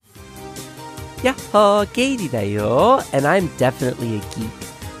Yahoo, Katie da yo, and I'm definitely a geek.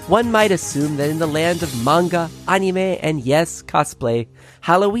 One might assume that in the land of manga, anime, and yes, cosplay,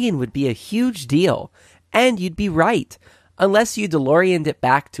 Halloween would be a huge deal. And you'd be right, unless you DeLoreaned it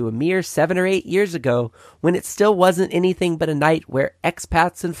back to a mere 7 or 8 years ago, when it still wasn't anything but a night where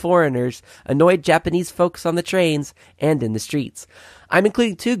expats and foreigners annoyed Japanese folks on the trains and in the streets. I'm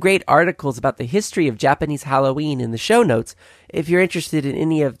including 2 great articles about the history of Japanese Halloween in the show notes, if you're interested in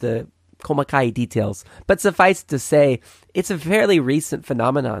any of the komakai details, but suffice to say, it's a fairly recent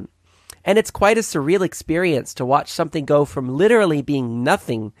phenomenon. And it's quite a surreal experience to watch something go from literally being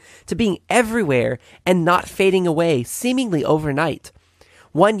nothing to being everywhere and not fading away seemingly overnight.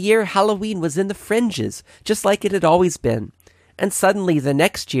 One year, Halloween was in the fringes, just like it had always been. And suddenly, the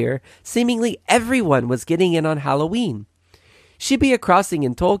next year, seemingly everyone was getting in on Halloween. Shibuya Crossing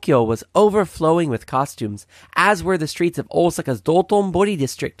in Tokyo was overflowing with costumes, as were the streets of Osaka's Dotonbori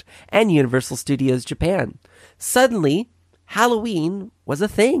district and Universal Studios Japan. Suddenly, Halloween was a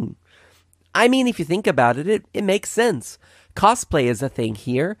thing. I mean, if you think about it, it makes sense. Cosplay is a thing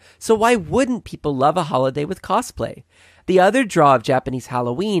here, so why wouldn't people love a holiday with cosplay? The other draw of Japanese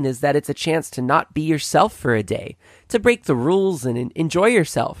Halloween is that it's a chance to not be yourself for a day, to break the rules and enjoy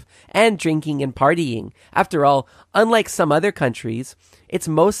yourself, and drinking and partying. After all, unlike some other countries, it's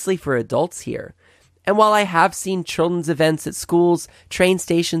mostly for adults here. And while I have seen children's events at schools, train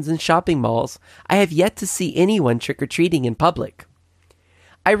stations, and shopping malls, I have yet to see anyone trick-or-treating in public.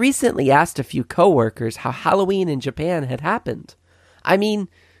 I recently asked a few coworkers how Halloween in Japan had happened. I mean,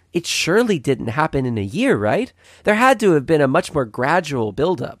 it surely didn't happen in a year, right? There had to have been a much more gradual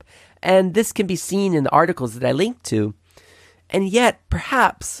buildup, and this can be seen in the articles that I linked to. And yet,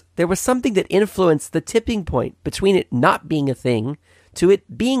 perhaps, there was something that influenced the tipping point between it not being a thing to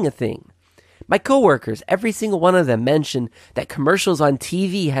it being a thing. My coworkers, every single one of them, mentioned that commercials on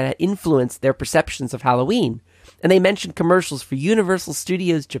TV had influenced their perceptions of Halloween, and they mentioned commercials for Universal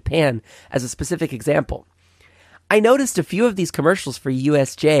Studios Japan as a specific example. I noticed a few of these commercials for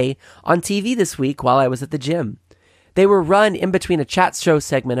USJ on TV this week while I was at the gym. They were run in between a chat show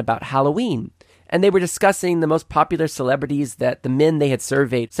segment about Halloween, and they were discussing the most popular celebrities that the men they had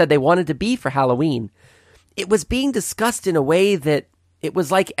surveyed said they wanted to be for Halloween. It was being discussed in a way that it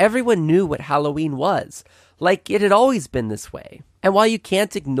was like everyone knew what Halloween was, like it had always been this way. And while you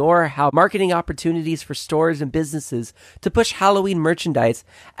can't ignore how marketing opportunities for stores and businesses to push Halloween merchandise,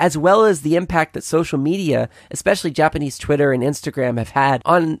 as well as the impact that social media, especially Japanese Twitter and Instagram, have had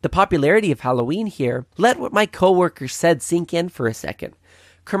on the popularity of Halloween here, let what my coworkers said sink in for a second.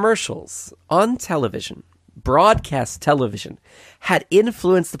 Commercials on television, broadcast television, had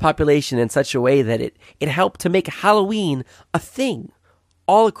influenced the population in such a way that it helped to make Halloween a thing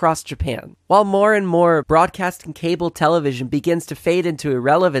all across Japan. While more and more broadcast and cable television begins to fade into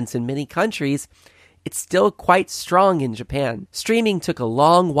irrelevance in many countries, it's still quite strong in Japan. Streaming took a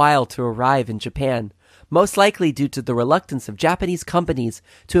long while to arrive in Japan, most likely due to the reluctance of Japanese companies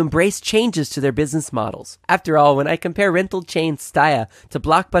to embrace changes to their business models. After all, when I compare rental chain Tsutaya to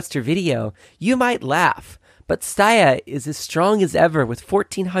Blockbuster Video, you might laugh, but Tsutaya is as strong as ever with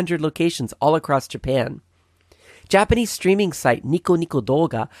 1,400 locations all across Japan. Japanese streaming site Nico Nico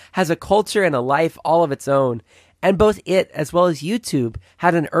Douga has a culture and a life all of its own, and both it as well as YouTube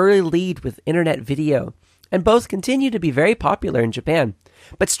had an early lead with internet video, and both continue to be very popular in Japan.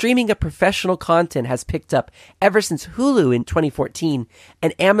 But streaming of professional content has picked up ever since Hulu in 2014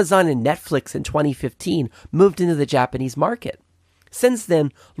 and Amazon and Netflix in 2015 moved into the Japanese market. Since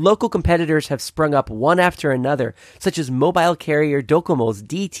then, local competitors have sprung up one after another, such as mobile carrier Docomo's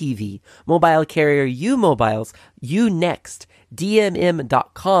DTV, mobile carrier U-Mobile's Unext,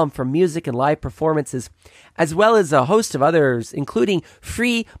 DMM.com for music and live performances, as well as a host of others, including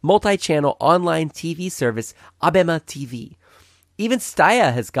free multi-channel online TV service Abema TV. Even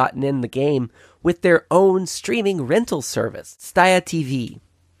Tsutaya has gotten in the game with their own streaming rental service, Tsutaya TV.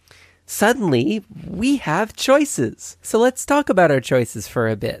 Suddenly, we have choices. So let's talk about our choices for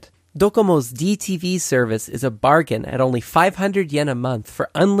a bit. Docomo's DTV service is a bargain at only 500 yen a month for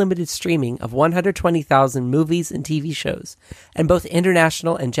unlimited streaming of 120,000 movies and TV shows, and both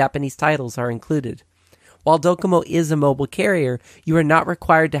international and Japanese titles are included. While Docomo is a mobile carrier, you are not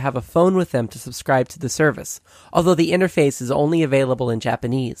required to have a phone with them to subscribe to the service, although the interface is only available in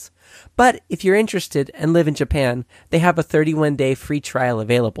Japanese. But if you're interested and live in Japan, they have a 31-day free trial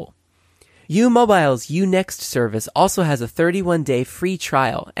available. U-Mobile's Unext service also has a 31-day free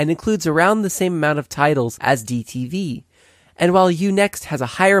trial and includes around the same amount of titles as DTV. And while Unext has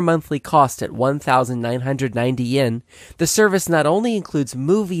a higher monthly cost at 1,990 yen, the service not only includes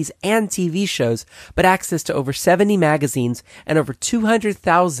movies and TV shows, but access to over 70 magazines and over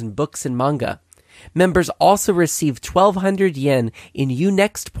 200,000 books and manga. Members also receive 1,200 yen in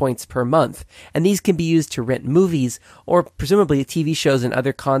Unext points per month, and these can be used to rent movies or presumably TV shows and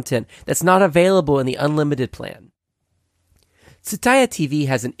other content that's not available in the unlimited plan. Tsutaya TV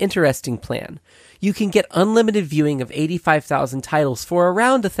has an interesting plan. You can get unlimited viewing of 85,000 titles for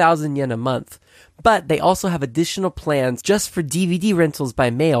around 1,000 yen a month, but they also have additional plans just for DVD rentals by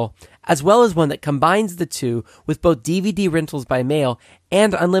mail, as well as one that combines the two with both DVD rentals by mail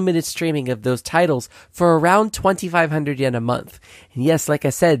and unlimited streaming of those titles for around 2,500 yen a month. And yes, like I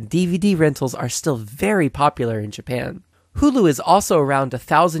said, DVD rentals are still very popular in Japan. Hulu is also around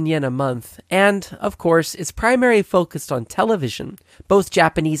 1,000 yen a month, and, of course, is primarily focused on television, both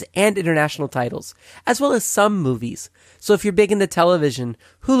Japanese and international titles, as well as some movies. So if you're big into television,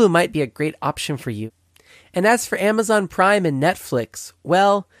 Hulu might be a great option for you. And as for Amazon Prime and Netflix,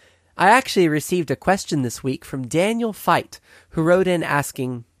 well, I actually received a question this week from Daniel Fight, who wrote in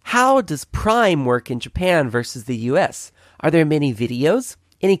asking, how does Prime work in Japan versus the US? Are there many videos?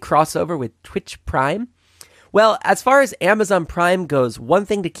 Any crossover with Twitch Prime? Well, as far as Amazon Prime goes, one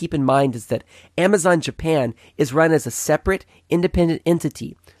thing to keep in mind is that Amazon Japan is run as a separate, independent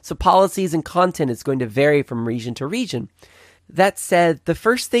entity, so policies and content is going to vary from region to region. That said, the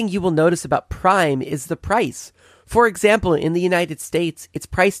first thing you will notice about Prime is the price. For example, in the United States, it's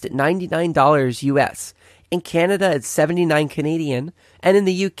priced at $99 US. In Canada, it's 79 Canadian, and in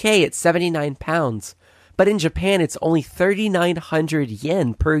the UK, it's 79 pounds. But in Japan, it's only 3,900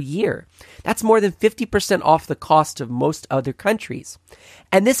 yen per year. That's more than 50% off the cost of most other countries.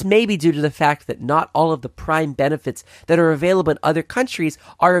 And this may be due to the fact that not all of the Prime benefits that are available in other countries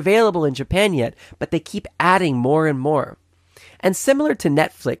are available in Japan yet, but they keep adding more and more. And similar to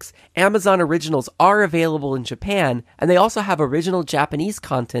Netflix, Amazon Originals are available in Japan, and they also have original Japanese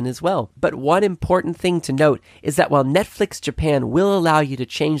content as well. But one important thing to note is that while Netflix Japan will allow you to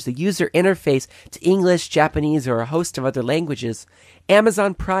change the user interface to English, Japanese, or a host of other languages,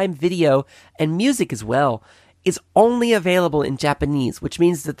 Amazon Prime Video and music as well is only available in Japanese, which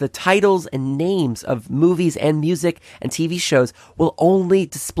means that the titles and names of movies and music and TV shows will only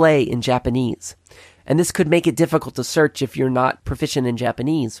display in Japanese. And this could make it difficult to search if you're not proficient in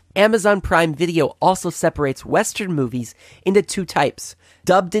Japanese. Amazon Prime Video also separates Western movies into two types,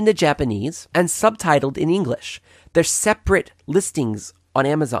 dubbed into Japanese and subtitled in English. They're separate listings on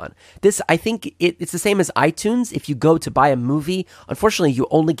Amazon. This, I think, it's the same as iTunes. If you go to buy a movie, unfortunately, you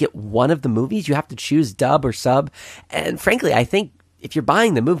only get one of the movies. You have to choose dub or sub. And frankly, I think if you're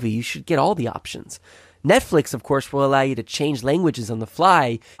buying the movie, you should get all the options. Netflix, of course, will allow you to change languages on the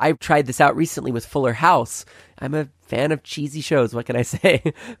fly. I tried this out recently with Fuller House. I'm a fan of cheesy shows, what can I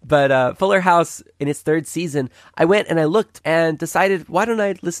say? But Fuller House, in its third season, I went and I looked and decided, why don't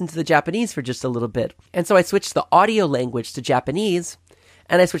I listen to the Japanese for just a little bit? And so I switched the audio language to Japanese,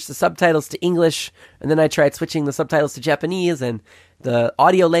 and I switched the subtitles to English, and then I tried switching the subtitles to Japanese and the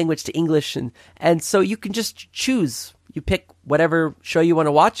audio language to English. And so you can just choose. You pick whatever show you want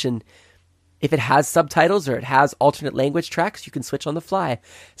to watch, and if it has subtitles or it has alternate language tracks, you can switch on the fly.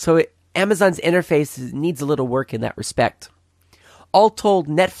 So Amazon's interface needs a little work in that respect. All told,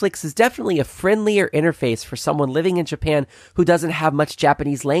 Netflix is definitely a friendlier interface for someone living in Japan who doesn't have much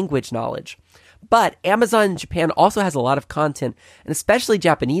Japanese language knowledge. But Amazon Japan also has a lot of content, and especially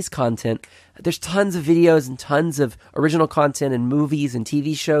Japanese content. There's tons of videos and tons of original content and movies and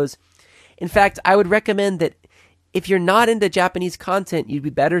TV shows. In fact, I would recommend that if you're not into Japanese content, you'd be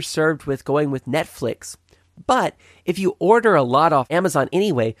better served with going with Netflix. But if you order a lot off Amazon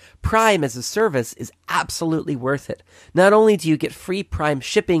anyway, Prime as a service is absolutely worth it. Not only do you get free Prime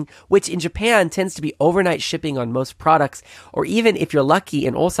shipping, which in Japan tends to be overnight shipping on most products, or even if you're lucky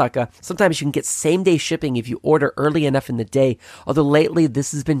in Osaka, sometimes you can get same-day shipping if you order early enough in the day. Although lately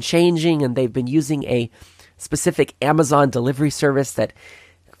this has been changing, and they've been using a specific Amazon delivery service that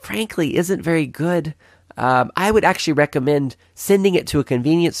frankly isn't very good. I would actually recommend sending it to a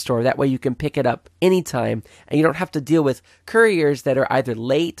convenience store. That way you can pick it up anytime and you don't have to deal with couriers that are either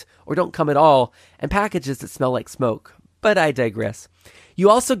late or don't come at all and packages that smell like smoke. But I digress. You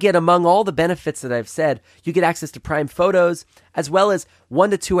also get, among all the benefits that I've said, you get access to Prime Photos, as well as 1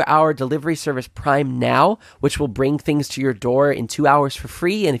 to 2 hour delivery service Prime Now, which will bring things to your door in 2 hours for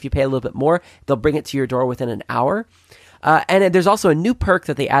free. And if you pay a little bit more, they'll bring it to your door within an hour. And there's also a new perk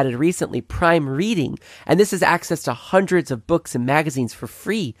that they added recently, Prime Reading. And this is access to hundreds of books and magazines for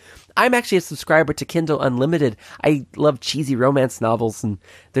free. I'm actually a subscriber to Kindle Unlimited. I love cheesy romance novels, and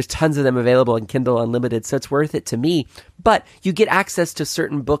there's tons of them available in Kindle Unlimited, so it's worth it to me. But you get access to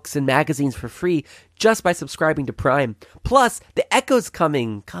certain books and magazines for free just by subscribing to Prime. Plus, the Echo's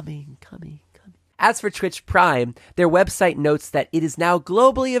coming. As for Twitch Prime, their website notes that it is now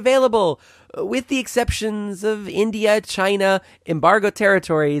globally available, with the exceptions of India, China, embargo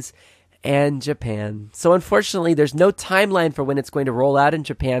territories, and Japan. So unfortunately, there's no timeline for when it's going to roll out in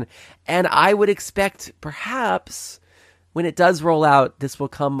Japan, and I would expect perhaps when it does roll out, this will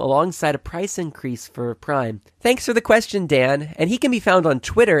come alongside a price increase for Prime. Thanks for the question, Dan. And he can be found on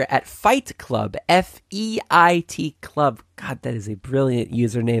Twitter at Fight Club, F-E-I-T Club. God, that is a brilliant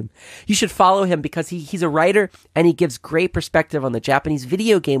username. You should follow him because he's a writer and he gives great perspective on the Japanese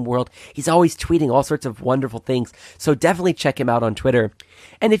video game world. He's always tweeting all sorts of wonderful things. So definitely check him out on Twitter.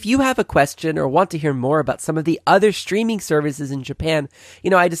 And if you have a question or want to hear more about some of the other streaming services in Japan,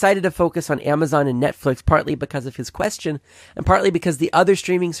 I decided to focus on Amazon and Netflix partly because of his question and partly because the other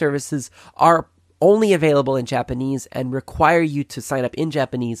streaming services are only available in Japanese and require you to sign up in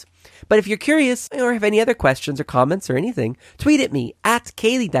Japanese. But if you're curious or have any other questions or comments or anything, tweet at me at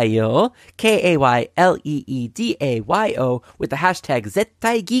Kayleedayo, Kayleedayo, with the hashtag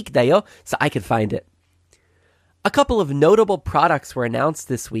ZettaiGeekDayo so I can find it. A couple of notable products were announced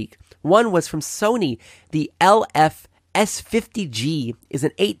this week. One was from Sony. The LF S50G is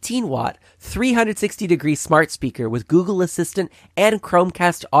an 18-watt, 360-degree smart speaker with Google Assistant and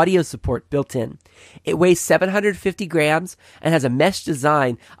Chromecast audio support built in. It weighs 750 grams and has a mesh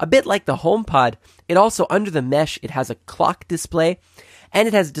design, a bit like the HomePod. It also, under the mesh, it has a clock display, and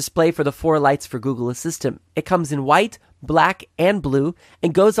it has a display for the 4 lights for Google Assistant. It comes in white, black, and blue,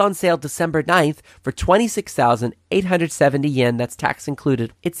 and goes on sale December 9th for 26,870 yen, that's tax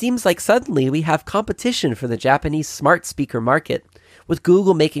included. It seems like suddenly we have competition for the Japanese smart speaker market, with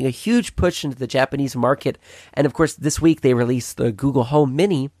Google making a huge push into the Japanese market, and of course this week they released the Google Home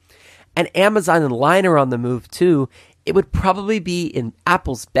Mini, and Amazon and Line are on the move too. It would probably be in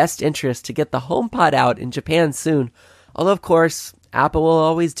Apple's best interest to get the HomePod out in Japan soon, although of course Apple will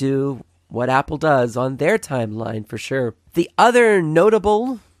always do what Apple does on their timeline for sure. The other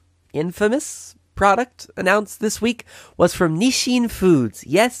notable, infamous product announced this week was from Nissin Foods.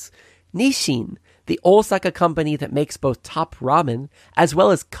 Yes, Nissin, the Osaka company that makes both top ramen as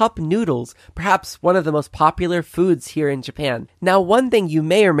well as cup noodles, perhaps one of the most popular foods here in Japan. Now, one thing you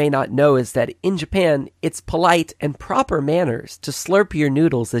may or may not know is that in Japan, it's polite and proper manners to slurp your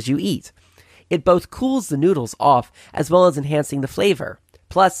noodles as you eat. It both cools the noodles off as well as enhancing the flavor.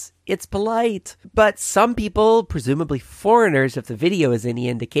 Plus, it's polite. But some people, presumably foreigners if the video is any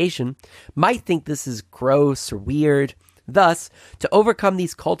indication, might think this is gross or weird. Thus, to overcome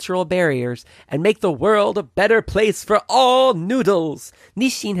these cultural barriers and make the world a better place for all noodles,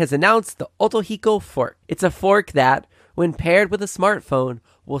 Nissin has announced the Otohiko Fork. It's a fork that, when paired with a smartphone,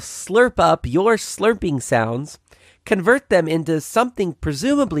 will slurp up your slurping sounds, convert them into something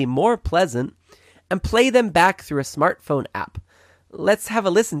presumably more pleasant, and play them back through a smartphone app. Let's have a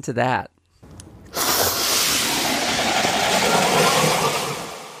listen to that.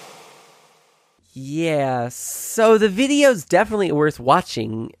 Yeah, so the video's definitely worth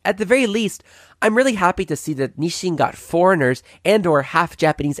watching. At the very least, I'm really happy to see that Nissin got foreigners and or half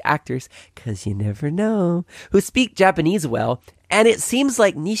Japanese actors, cause you never know, who speak Japanese well. And it seems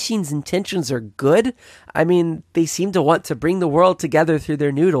like Nissin's intentions are good. I mean, they seem to want to bring the world together through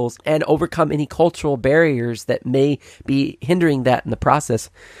their noodles and overcome any cultural barriers that may be hindering that in the process.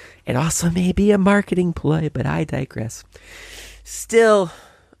 It also may be a marketing ploy, but I digress. Still,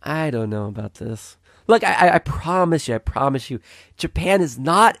 I don't know about this. Look, I promise you, Japan is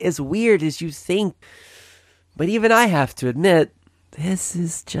not as weird as you think. But even I have to admit, this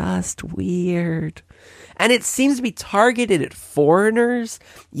is just weird. And it seems to be targeted at foreigners,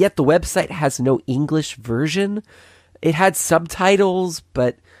 yet the website has no English version. It had subtitles,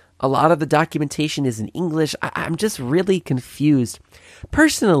 but a lot of the documentation is in English. I'm just really confused.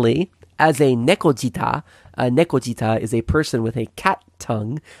 Personally, as a nekojita is a person with a cat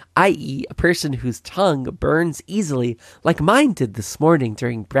tongue, i.e. a person whose tongue burns easily, like mine did this morning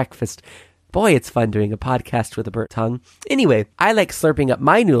during breakfast. Boy, it's fun doing a podcast with a burnt tongue. Anyway, I like slurping up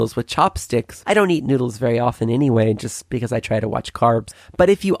my noodles with chopsticks. I don't eat noodles very often anyway, just because I try to watch carbs. But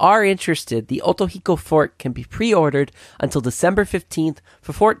if you are interested, the Otohiko Fork can be pre-ordered until December 15th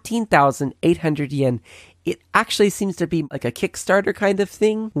for 14,800 yen. It actually seems to be like a Kickstarter kind of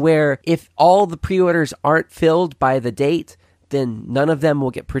thing, where if all the pre-orders aren't filled by the date, then none of them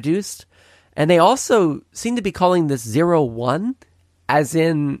will get produced. And they also seem to be calling this 01, as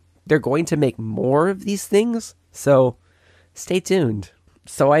in they're going to make more of these things. So stay tuned.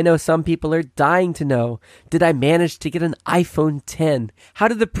 So I know some people are dying to know, did I manage to get an iPhone 10? How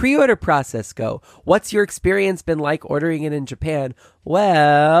did the pre-order process go? What's your experience been like ordering it in Japan?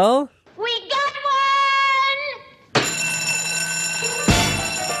 Well, we got one!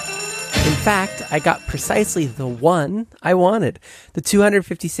 In fact, I got precisely the one I wanted, the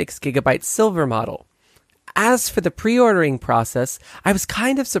 256GB silver model. As for the pre-ordering process, I was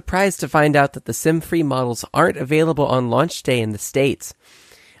kind of surprised to find out that the SIM-free models aren't available on launch day in the States.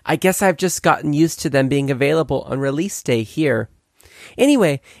 I guess I've just gotten used to them being available on release day here.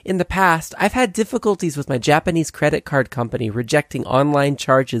 Anyway, in the past, I've had difficulties with my Japanese credit card company rejecting online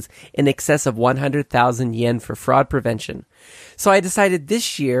charges in excess of 100,000 yen for fraud prevention. So I decided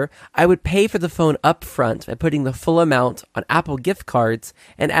this year I would pay for the phone up front by putting the full amount on Apple gift cards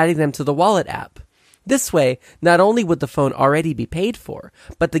and adding them to the Wallet app. This way, not only would the phone already be paid for,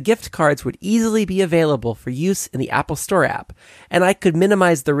 but the gift cards would easily be available for use in the Apple Store app, and I could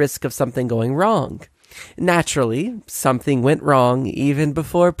minimize the risk of something going wrong. Naturally, something went wrong even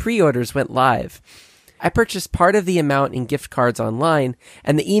before pre-orders went live. I purchased part of the amount in gift cards online,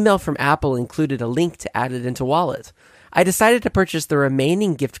 and the email from Apple included a link to add it into Wallet. I decided to purchase the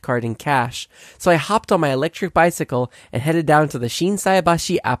remaining gift card in cash, so I hopped on my electric bicycle and headed down to the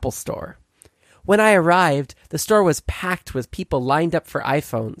Shinsaibashi Apple Store. When I arrived, the store was packed with people lined up for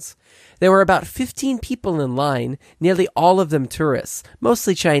iPhones. There were about 15 people in line, nearly all of them tourists,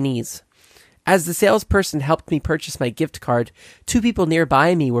 mostly Chinese. As the salesperson helped me purchase my gift card, two people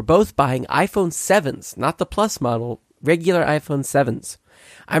nearby me were both buying iPhone 7s, not the Plus model, regular iPhone 7s.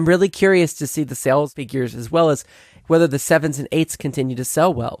 I'm really curious to see the sales figures as well as whether the 7s and 8s continue to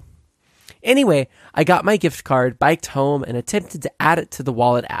sell well. Anyway, I got my gift card, biked home, and attempted to add it to the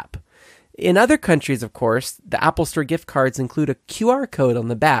Wallet app. In other countries, of course, the Apple Store gift cards include a QR code on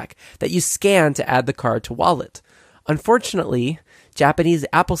the back that you scan to add the card to Wallet. Unfortunately, Japanese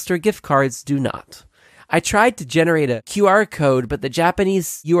Apple Store gift cards do not. I tried to generate a QR code, but the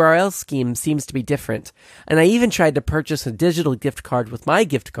Japanese URL scheme seems to be different. And I even tried to purchase a digital gift card with my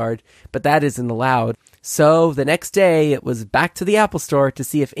gift card, but that isn't allowed. So the next day, it was back to the Apple Store to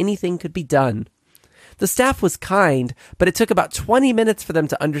see if anything could be done. The staff was kind, but it took about 20 minutes for them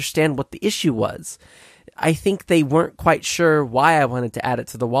to understand what the issue was. I think they weren't quite sure why I wanted to add it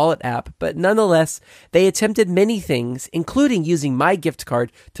to the Wallet app, but nonetheless, they attempted many things, including using my gift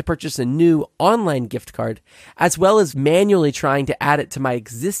card to purchase a new online gift card, as well as manually trying to add it to my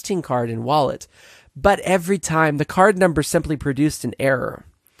existing card in Wallet. But every time, the card number simply produced an error.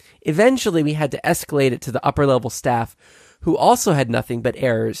 Eventually, we had to escalate it to the upper-level staff, who also had nothing but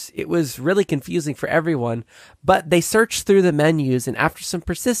errors. It was really confusing for everyone, but they searched through the menus, and after some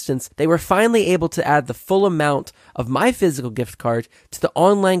persistence, they were finally able to add the full amount of my physical gift card to the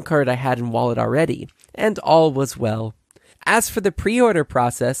online card I had in Wallet already, and all was well. As for the pre-order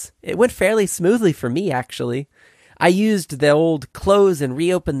process, it went fairly smoothly for me, actually. I used the old close and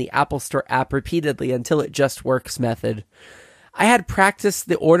reopen the Apple Store app repeatedly until it just works method. I had practiced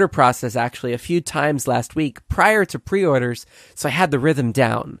the order process actually a few times last week prior to pre-orders, so I had the rhythm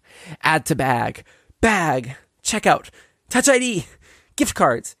down. Add to bag, checkout, Touch ID, gift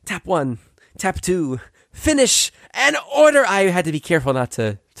cards, tap 1, tap 2, finish, and order. I had to be careful not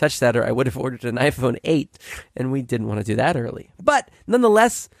to touch that or I would have ordered an iPhone 8, and we didn't want to do that early. But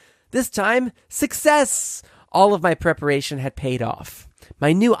nonetheless, this time, success! All of my preparation had paid off.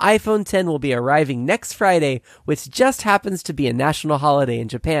 My new iPhone X will be arriving next Friday, which just happens to be a national holiday in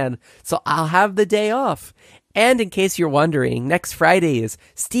Japan, so I'll have the day off. And in case you're wondering, next Friday is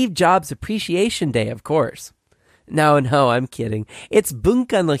Steve Jobs Appreciation Day, of course. No, I'm kidding. It's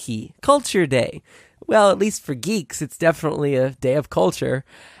Bunka no Hi, Culture Day. Well, at least for geeks, it's definitely a day of culture.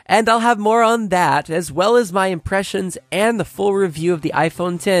 And I'll have more on that, as well as my impressions and the full review of the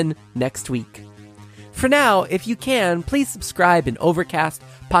iPhone X next week. For now, if you can, please subscribe in Overcast,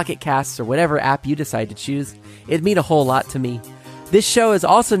 Pocket Casts, or whatever app you decide to choose. It'd mean a whole lot to me. This show is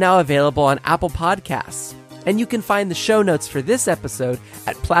also now available on Apple Podcasts. And you can find the show notes for this episode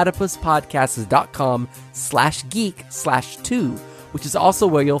at platypuspodcasts.com/geek/2, which is also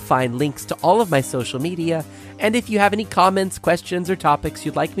where you'll find links to all of my social media. And if you have any comments, questions, or topics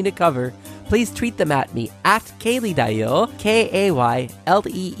you'd like me to cover, please tweet them at me at Kayleedayo,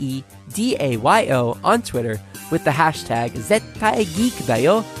 KAYLEEDAYO on Twitter with the hashtag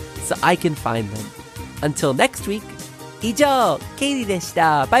ZettaiGeekDayo so I can find them. Until next week, 以上、ケイリーでし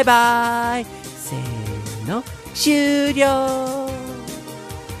た。バイバイ。せーの、終了。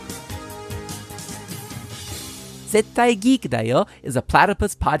絶対 Geek だよ is a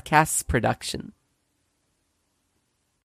Platypus Podcasts production.